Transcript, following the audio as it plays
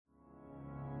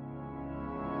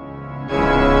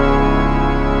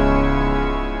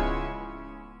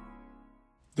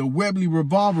The Webley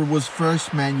revolver was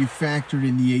first manufactured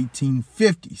in the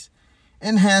 1850s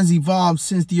and has evolved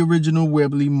since the original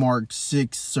Webley Mark VI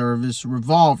service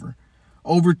revolver,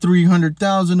 over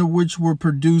 300,000 of which were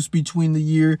produced between the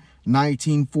year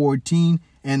 1914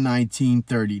 and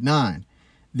 1939.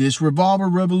 This revolver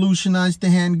revolutionized the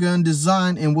handgun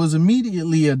design and was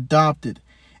immediately adopted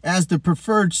as the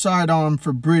preferred sidearm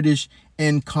for British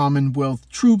and Commonwealth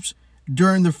troops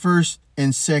during the First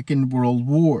and Second World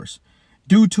Wars,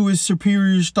 due to its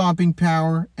superior stopping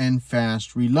power and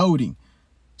fast reloading.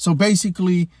 So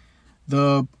basically,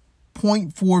 the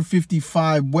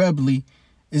 .455 Webley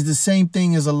is the same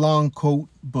thing as a long coat,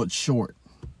 but short.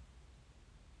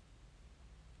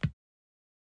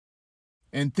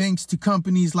 And thanks to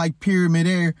companies like Pyramid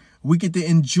Air, we get to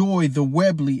enjoy the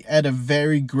Webley at a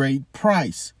very great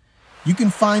price. You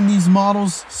can find these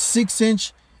models.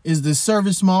 6-inch is the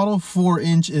service model,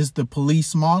 4-inch is the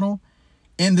police model,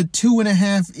 and the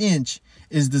 2.5-inch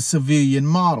is the civilian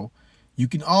model. You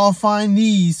can all find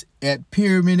these at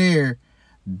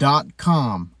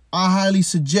pyramidair.com. I highly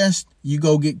suggest you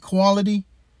go get quality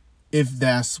if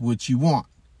that's what you want.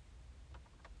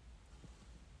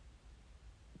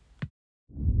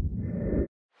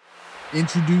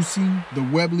 Introducing the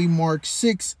Webley Mark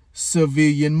VI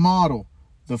civilian model,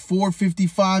 the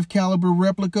 .455 caliber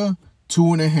replica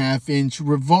 2.5-inch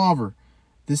revolver.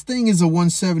 This thing is a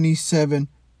 177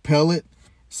 pellet.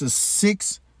 It's a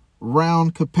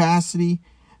 6-round capacity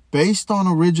based on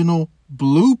original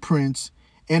blueprints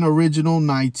and original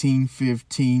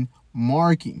 1915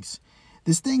 markings.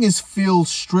 This thing is field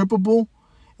strippable.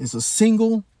 It's a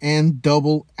single and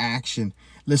double action.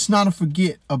 Let's not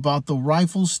forget about the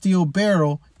rifle steel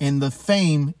barrel and the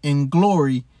fame and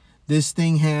glory this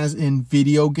thing has in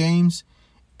video games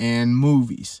and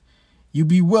movies. You'll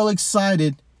be well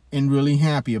excited and really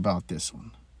happy about this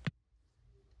one.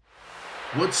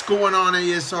 What's going on,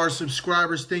 ASR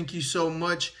subscribers? Thank you so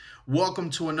much. Welcome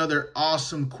to another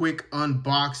awesome quick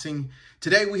unboxing.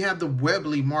 Today we have the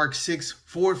Webley Mark VI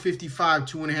 .455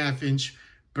 2.5-inch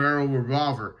barrel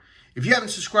revolver. If you haven't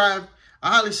subscribed,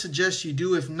 I highly suggest you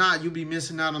do. If not, you'll be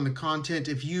missing out on the content.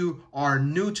 If you are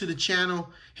new to the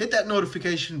channel, hit that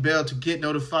notification bell to get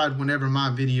notified whenever my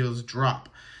videos drop.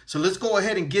 So let's go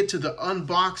ahead and get to the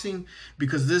unboxing,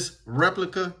 because this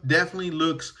replica definitely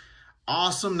looks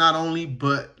awesome, not only,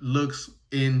 but looks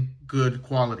in good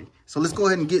quality. So let's go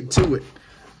ahead and get to it.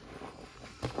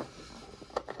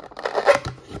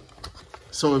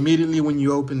 So immediately when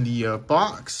you open the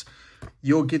box,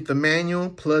 you'll get the manual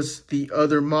plus the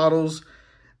other models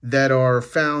that are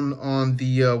found on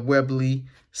the Webley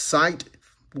site.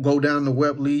 Go down to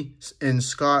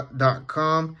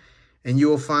webleyandscott.com and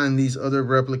you'll find these other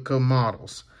replica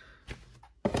models.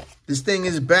 This thing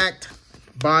is backed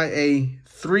by a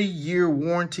 3-year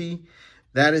warranty.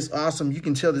 That is awesome. You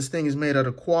can tell this thing is made out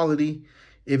of quality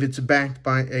if it's backed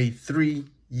by a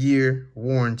 3-year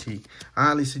warranty. I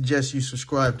highly suggest you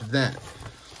subscribe to that.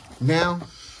 Now,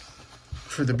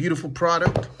 for the beautiful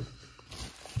product,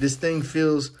 this thing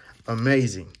feels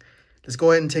amazing. Let's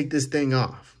go ahead and take this thing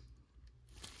off.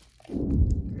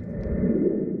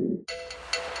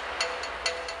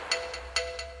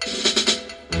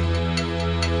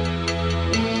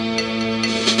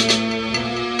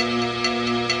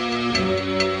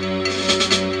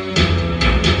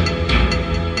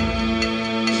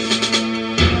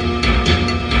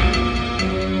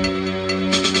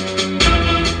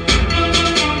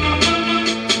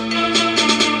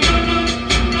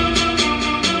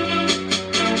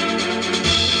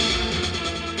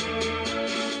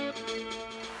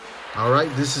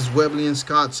 This is Webley and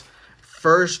Scott's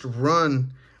first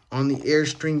run on the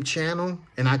Airstream channel,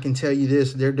 and I can tell you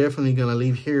this, they're definitely going to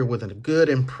leave here with a good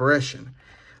impression.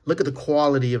 Look at the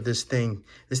quality of this thing.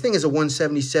 This thing is a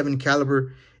 177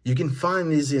 caliber. You can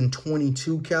find these in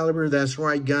 22 caliber. That's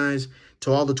right, guys.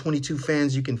 To all the 22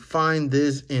 fans, you can find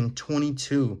this in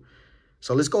 22.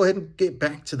 So let's go ahead and get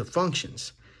back to the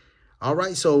functions. All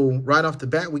right, so right off the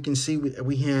bat, we can see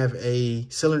we have a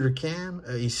cylinder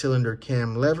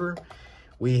cam lever.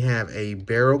 We have a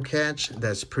barrel catch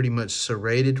that's pretty much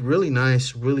serrated, really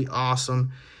nice, really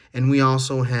awesome. And we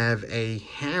also have a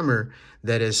hammer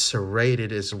that is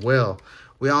serrated as well.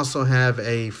 We also have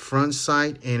a front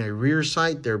sight and a rear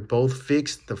sight. They're both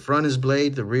fixed. The front is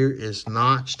blade, the rear is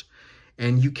notched.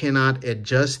 And you cannot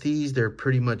adjust these. They're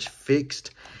pretty much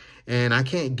fixed. And I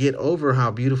can't get over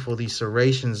how beautiful these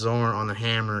serrations are on the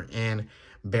hammer and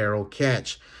barrel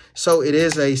catch. So it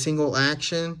is a single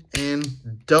action and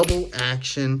double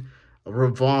action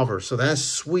revolver. So that's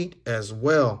sweet as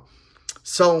well.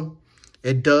 So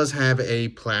it does have a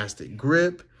plastic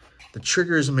grip. The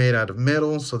trigger is made out of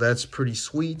metal, so that's pretty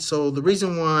sweet. So the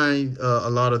reason why a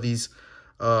lot of these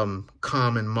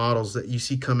common models that you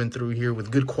see coming through here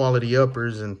with good quality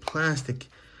uppers and plastic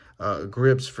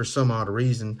grips for some odd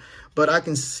reason, but I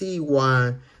can see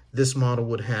why this model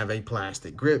would have a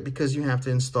plastic grip, because you have to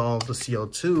install the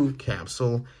CO2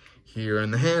 capsule here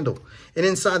in the handle. And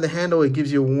inside the handle, it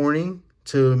gives you a warning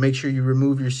to make sure you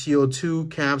remove your CO2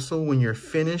 capsule when you're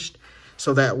finished,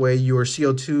 so that way your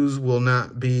CO2s will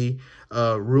not be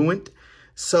ruined.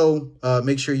 So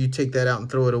make sure you take that out and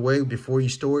throw it away before you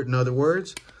store it. In other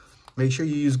words, make sure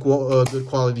you use good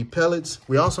quality pellets.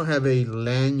 We also have a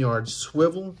lanyard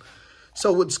swivel.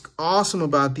 So what's awesome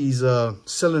about these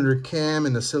cylinder cam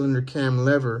and the cylinder cam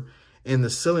lever in the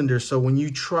cylinder, so when you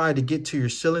try to get to your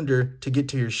cylinder, to get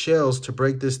to your shells, to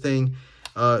break this thing,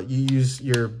 you use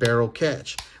your barrel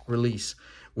catch release,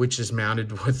 which is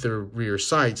mounted with the rear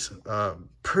sights.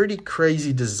 Pretty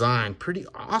crazy design, pretty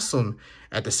awesome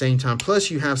at the same time. Plus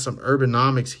you have some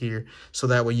ergonomics here, so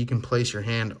that way you can place your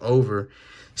hand over.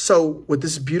 So what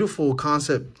this beautiful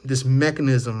concept, this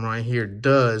mechanism right here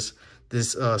does,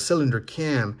 this cylinder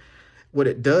cam, what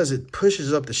it does, it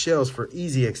pushes up the shells for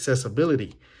easy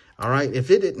accessibility. All right, if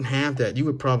it didn't have that, you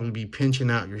would probably be pinching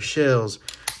out your shells,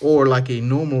 or like a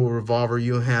normal revolver,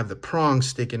 you'll have the prong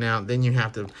sticking out. Then you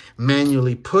have to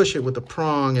manually push it with the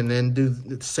prong and then do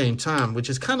it at the same time,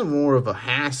 which is kind of more of a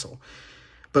hassle.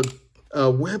 But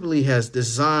Webley has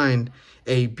designed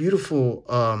a beautiful,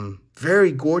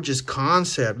 very gorgeous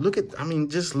concept. Look at, I mean,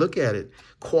 just look at it.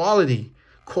 Quality.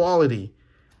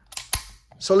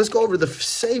 So let's go over the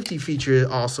safety feature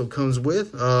it also comes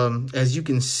with. As you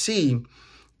can see,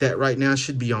 that right now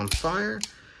should be on fire.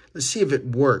 Let's see if it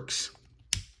works.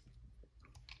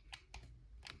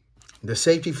 The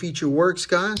safety feature works,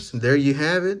 guys. There you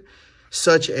have it.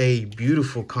 Such a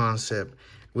beautiful concept.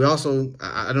 We also,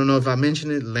 I don't know if I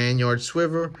mentioned it, lanyard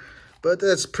swivel, but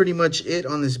that's pretty much it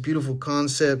on this beautiful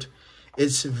concept.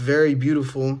 It's very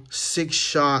beautiful. 6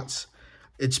 shots.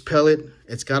 It's pellet.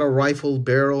 It's got a rifle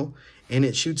barrel, and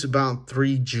it shoots about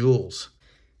 3 joules.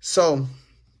 So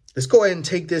let's go ahead and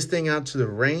take this thing out to the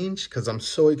range, because I'm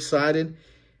so excited.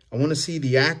 I want to see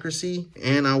the accuracy,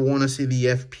 and I want to see the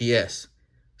FPS.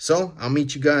 So I'll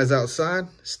meet you guys outside.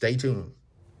 Stay tuned.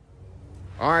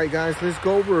 All right, guys, let's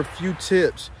go over a few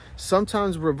tips.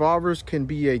 Sometimes revolvers can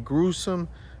be a gruesome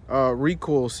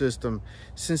recoil system,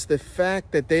 since the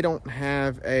fact that they don't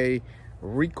have a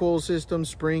recoil system,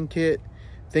 spring kit,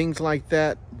 things like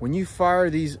that. When you fire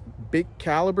these big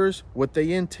calibers, what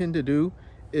they intend to do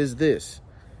is this.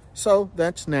 So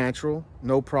that's natural,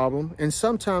 no problem. And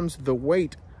sometimes the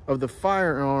weight of the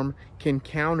firearm can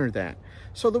counter that.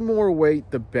 So the more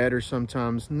weight, the better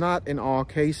sometimes. Not in all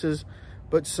cases,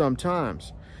 but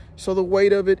sometimes. So the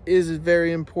weight of it is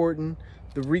very important.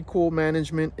 The recoil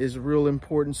management is real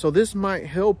important. So this might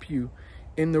help you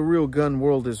in the real gun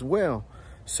world as well.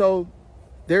 So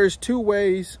there's 2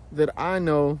 ways that I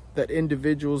know that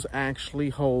individuals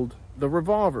actually hold the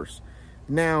revolvers.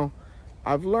 Now,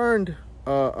 I've learned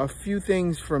a few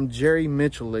things from Jerry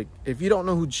Miculek. If you don't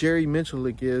know who Jerry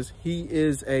Miculek is, he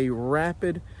is a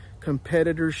rapid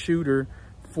competitor shooter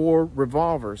for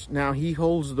revolvers. Now, he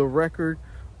holds the record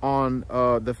on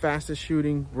the fastest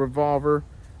shooting revolver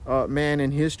man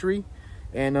in history,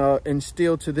 and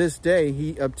still to this day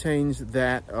he obtains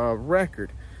that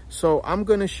record. So I'm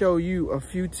going to show you a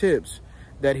few tips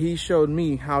that he showed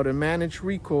me how to manage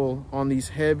recoil on these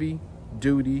heavy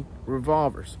duty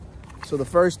revolvers. So the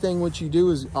first thing what you do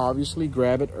is obviously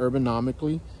grab it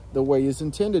ergonomically the way it's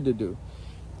intended to do.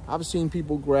 I've seen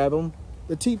people grab them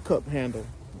the teacup handle,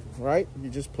 right? You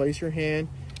just place your hand,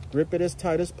 grip it as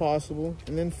tight as possible,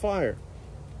 and then fire.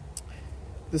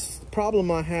 This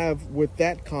problem I have with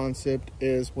that concept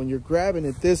is when you're grabbing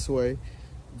it this way,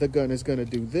 the gun is going to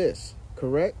do this,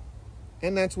 correct?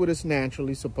 And that's what it's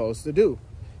naturally supposed to do,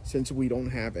 since we don't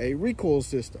have a recoil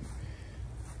system.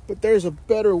 But there's a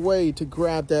better way to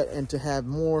grab that and to have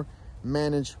more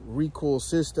managed recoil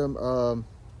system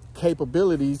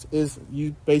capabilities. Is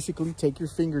you basically take your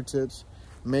fingertips,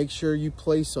 make sure you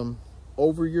place them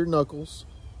over your knuckles,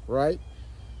 right?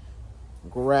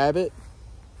 Grab it,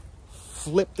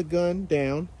 flip the gun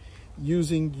down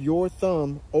using your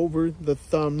thumb over the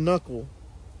thumb knuckle.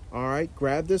 All right,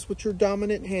 grab this with your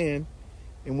dominant hand,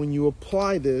 and when you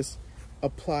apply this,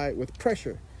 apply it with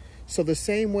pressure. So the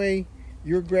same way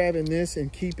you're grabbing this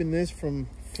and keeping this from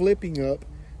flipping up,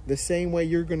 the same way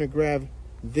you're going to grab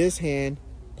this hand,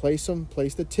 place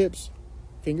the tips,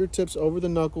 fingertips over the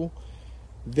knuckle,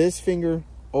 this finger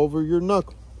over your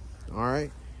knuckle. All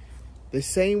right, the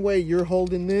same way you're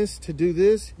holding this to do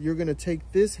this, you're going to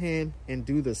take this hand and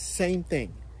do the same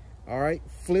thing. All right,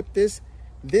 flip this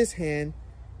hand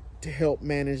to help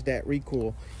manage that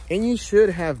recoil. And you should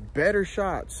have better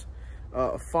shots,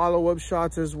 follow-up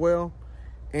shots as well,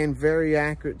 and very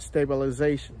accurate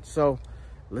stabilization. So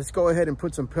let's go ahead and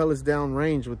put some pellets down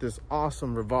range with this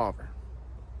awesome revolver.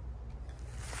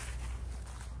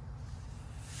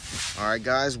 All right,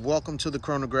 guys, welcome to the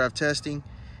chronograph testing.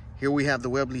 Here we have the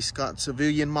Webley Scott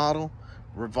Civilian model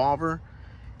revolver.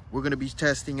 We're going to be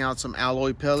testing out some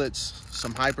alloy pellets,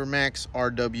 some Hypermax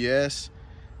RWS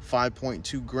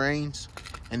 5.2 grains,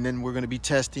 and then we're going to be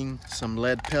testing some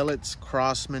lead pellets,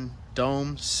 Crosman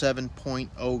Dome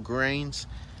 7.0 grains.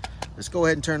 Let's go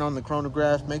ahead and turn on the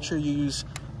chronograph. Make sure you use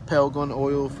pellet gun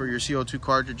oil for your CO2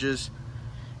 cartridges.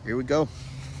 Here we go.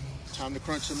 Time to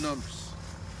crunch some numbers.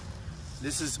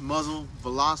 This is muzzle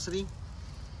velocity.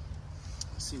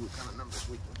 Let's see what kind of numbers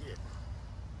we can get.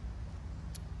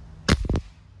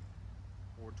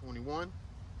 421.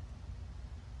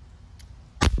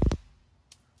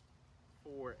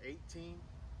 418.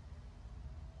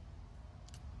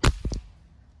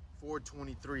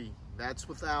 423. That's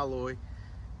with alloy.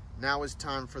 Now it's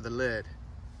time for the lead.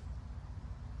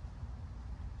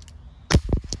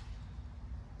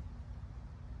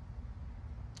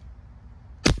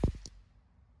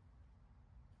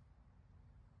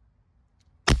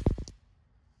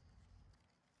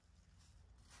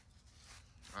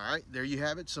 All right, there you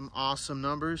have it, some awesome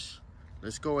numbers.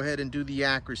 Let's go ahead and do the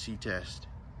accuracy test.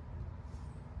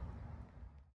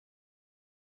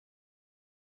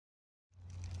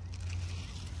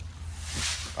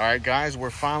 All right, guys,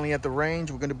 we're finally at the range.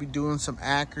 We're gonna be doing some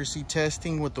accuracy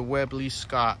testing with the Webley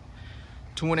Scott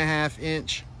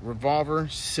 2.5-inch revolver,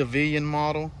 civilian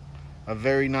model, a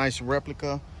very nice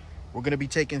replica. We're gonna be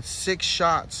taking 6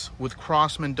 shots with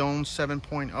Crosman Dome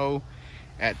 7.0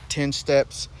 at 10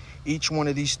 steps. Each one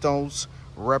of these stones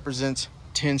represents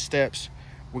 10 steps.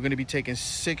 We're gonna be taking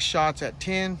 6 shots at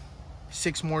 10,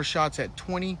 6 more shots at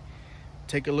 20.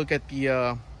 Take a look at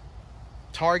the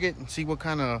target and see what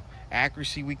kind of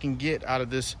accuracy we can get out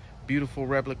of this beautiful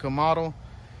replica model.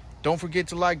 Don't forget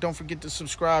to like, don't forget to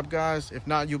subscribe, guys. If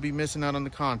not, you'll be missing out on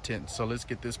the content. So let's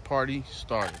get this party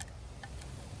started.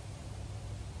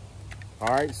 All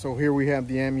right, so here we have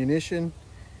the ammunition,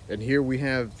 and here we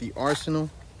have the arsenal.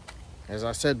 As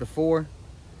I said before,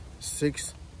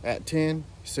 6 at 10,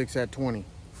 6 at 20.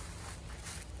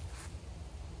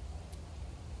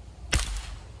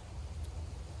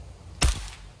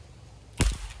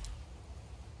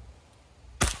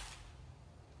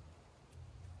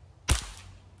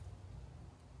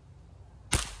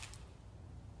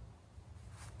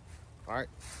 All right,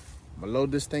 I'm gonna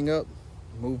load this thing up,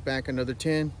 move back another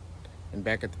 10, and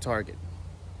back at the target.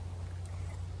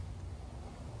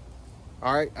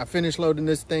 All right, I finished loading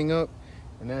this thing up,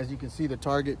 and as you can see, the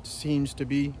target seems to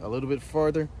be a little bit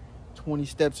further. 20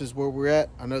 steps is where we're at,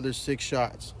 another 6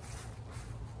 shots.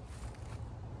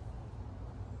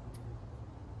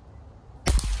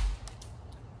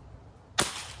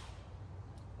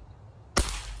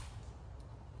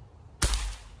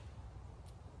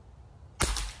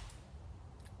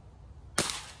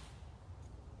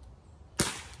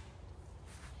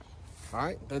 All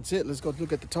right, that's it. Let's go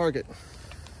look at the target.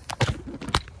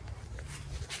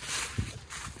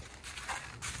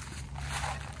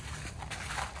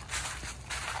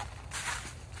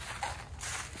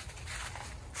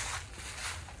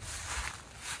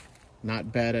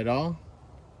 Not bad at all.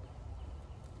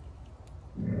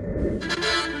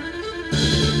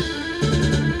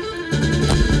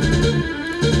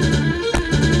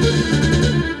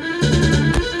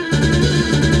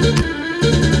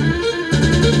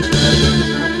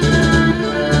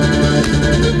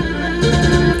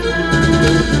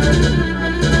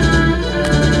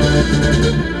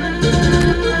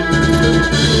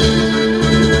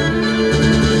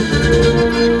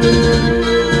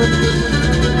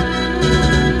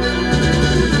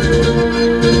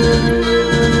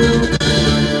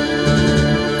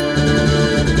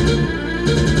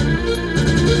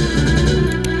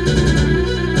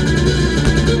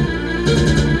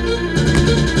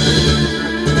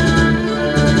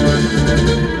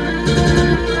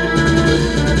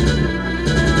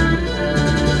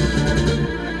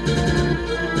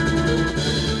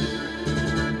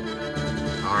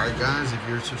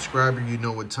 Subscriber, you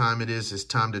know what time it is. It's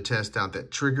time to test out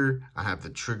that trigger. I have the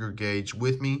trigger gauge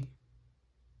with me.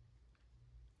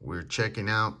 We're checking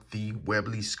out the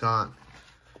Webley Scott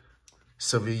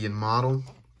Civilian model.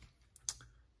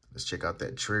 Let's check out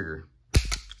that trigger.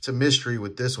 It's a mystery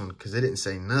with this one because they didn't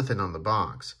say nothing on the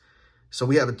box. So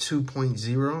we have a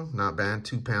 2.0, not bad,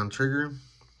 2-pound trigger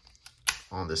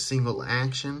on the single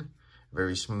action.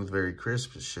 Very smooth, very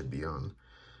crisp. It should be on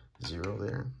 0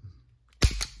 there.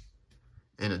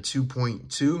 And a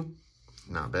 2.2,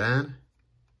 not bad.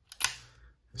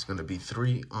 It's going to be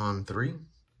 3 on 3.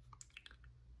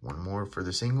 One more for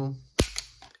the single.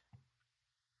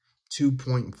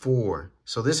 2.4.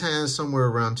 So this has somewhere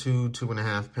around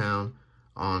 2.5 pound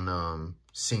on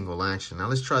single action. Now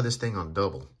let's try this thing on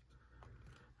double.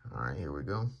 All right, here we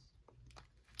go.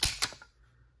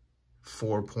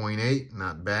 4.8,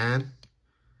 not bad.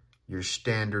 Your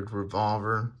standard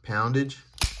revolver poundage.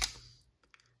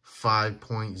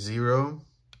 5.0.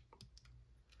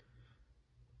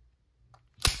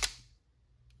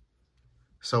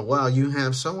 So wow, you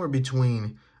have somewhere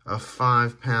between a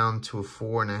 5 pound to a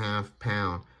 4.5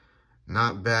 pound.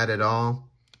 Not bad at all.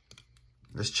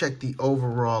 Let's check the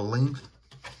overall length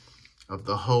of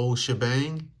the whole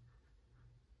shebang.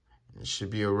 It should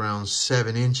be around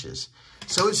 7 inches.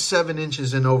 So it's 7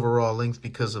 inches in overall length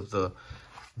because of the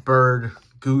bird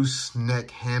goose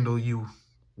neck handle, you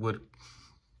would,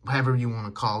 however you want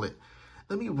to call it.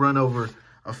 Let me run over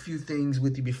a few things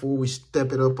with you before we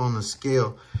step it up on the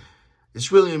scale.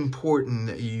 It's really important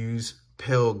that you use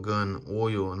pellet gun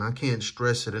oil, and I can't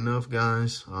stress it enough,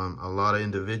 guys. A lot of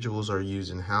individuals are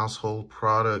using household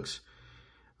products.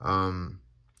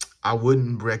 I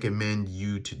wouldn't recommend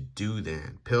you to do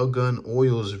that. Pellet gun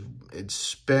oil is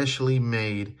especially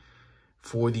made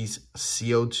for these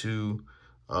CO2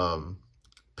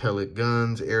 pellet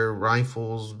guns, air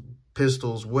rifles,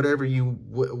 pistols, whatever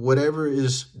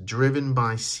is driven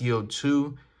by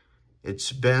CO2.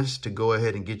 It's best to go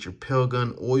ahead and get your pellet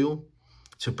gun oil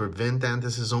to prevent that.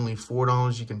 This is only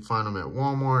 $4. You can find them at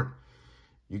Walmart.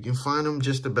 You can find them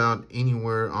just about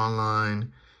anywhere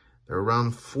online. They're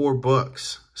around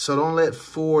 $4. So don't let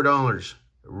 $4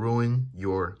 ruin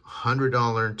your $100,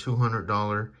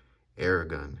 $200 air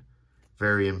gun.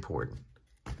 Very important.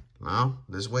 Now,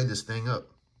 let's weigh this thing up.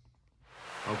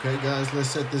 Okay, guys, let's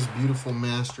set this beautiful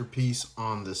masterpiece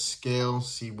on the scale,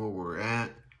 see where we're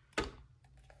at.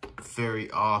 Very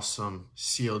awesome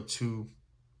CO2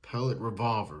 pellet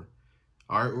revolver.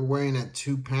 All right, we're weighing at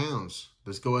 2 pounds.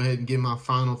 Let's go ahead and get my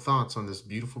final thoughts on this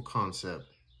beautiful concept.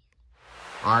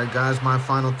 All right, guys, my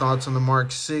final thoughts on the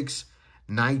Mark 6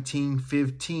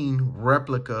 1915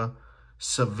 replica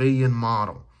civilian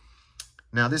model.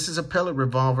 Now, this is a pellet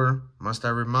revolver. Must I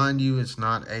remind you, it's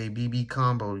not a BB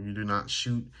combo. You do not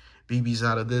shoot BBs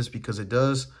out of this because it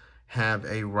does have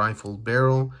a rifled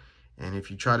barrel. And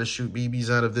if you try to shoot BBs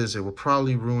out of this, it will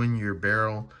probably ruin your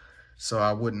barrel. So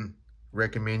I wouldn't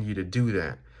recommend you to do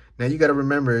that. Now, you got to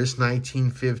remember, it's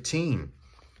 1915.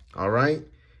 All right?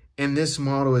 And this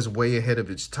model is way ahead of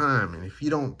its time. And if you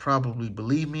don't probably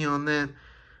believe me on that,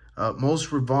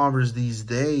 most revolvers these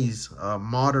days,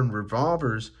 modern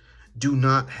revolvers, do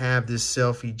not have this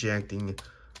self-ejecting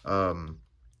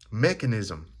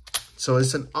mechanism. So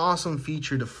it's an awesome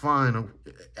feature to find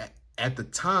at the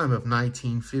time of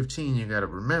 1915. You got to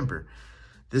remember,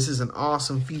 this is an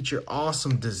awesome feature,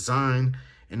 awesome design,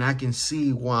 and I can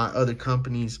see why other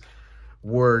companies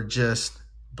were just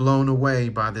blown away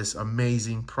by this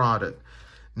amazing product.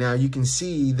 Now, you can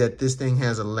see that this thing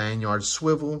has a lanyard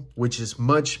swivel, which is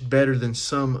much better than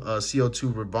some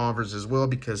CO2 revolvers as well,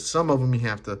 because some of them you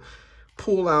have to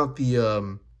pull out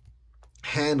the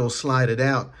handle, slide it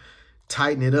out,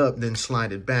 tighten it up, then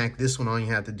slide it back. This one, all you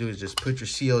have to do is just put your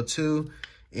CO2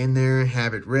 in there,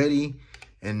 have it ready,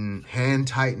 and hand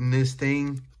tighten this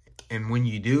thing. And when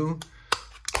you do,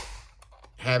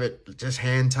 have it just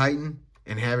hand tighten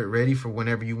and have it ready for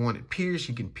whenever you want it pierced.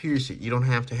 You can pierce it. You don't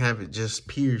have to have it just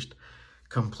pierced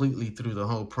completely through the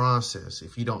whole process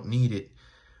if you don't need it,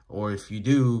 or if you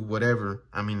do, whatever.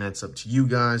 I mean, that's up to you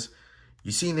guys.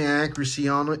 You seen the accuracy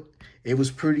on it. It was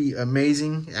pretty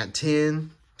amazing at 10,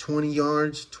 20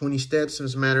 yards, 20 steps,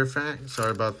 as a matter of fact.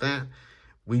 Sorry about that.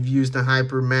 We've used the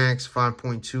Hyper Max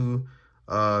 5.2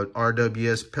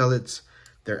 RWS pellets.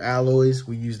 They're alloys.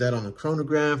 We use that on the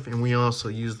chronograph, and we also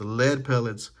use the lead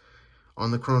pellets on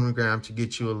the chronograph to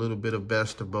get you a little bit of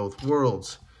best of both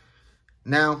worlds.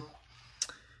 Now,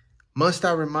 must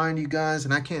I remind you guys,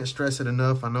 and I can't stress it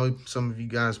enough, I know some of you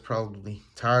guys are probably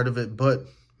tired of it, but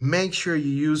make sure you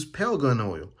use pellet gun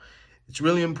oil. It's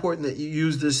really important that you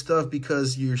use this stuff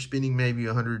because you're spending maybe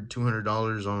 $100,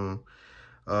 $200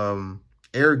 on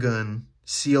Airgun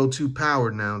CO2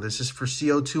 powered. Now, this is for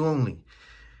CO2 only.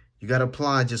 You got to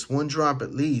apply just 1 drop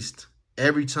at least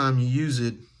every time you use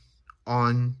it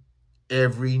on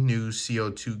every new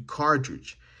CO2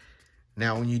 cartridge.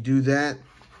 Now, when you do that,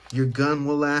 your gun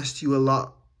will last you a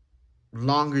lot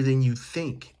longer than you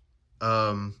think.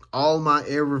 All my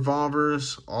air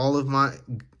revolvers, all of my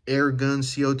air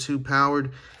guns CO2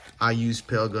 powered, I use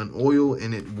pellet gun oil,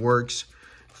 and it works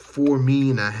for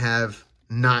me, and I have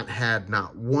not had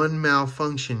not one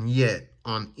malfunction yet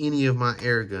on any of my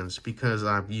air guns because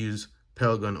I've used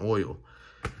pellet gun oil.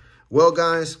 Well,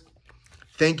 guys,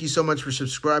 thank you so much for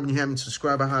subscribing. If you haven't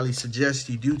subscribed, I highly suggest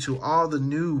you do. To all the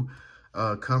new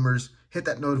comers, hit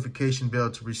that notification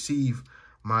bell to receive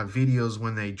my videos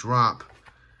when they drop.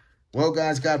 Well,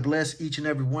 guys, God bless each and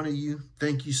every one of you.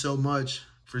 Thank you so much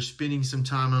for spending some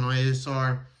time on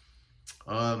ASR.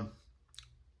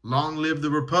 Long live the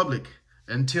Republic.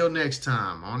 Until next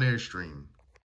time on Airstream.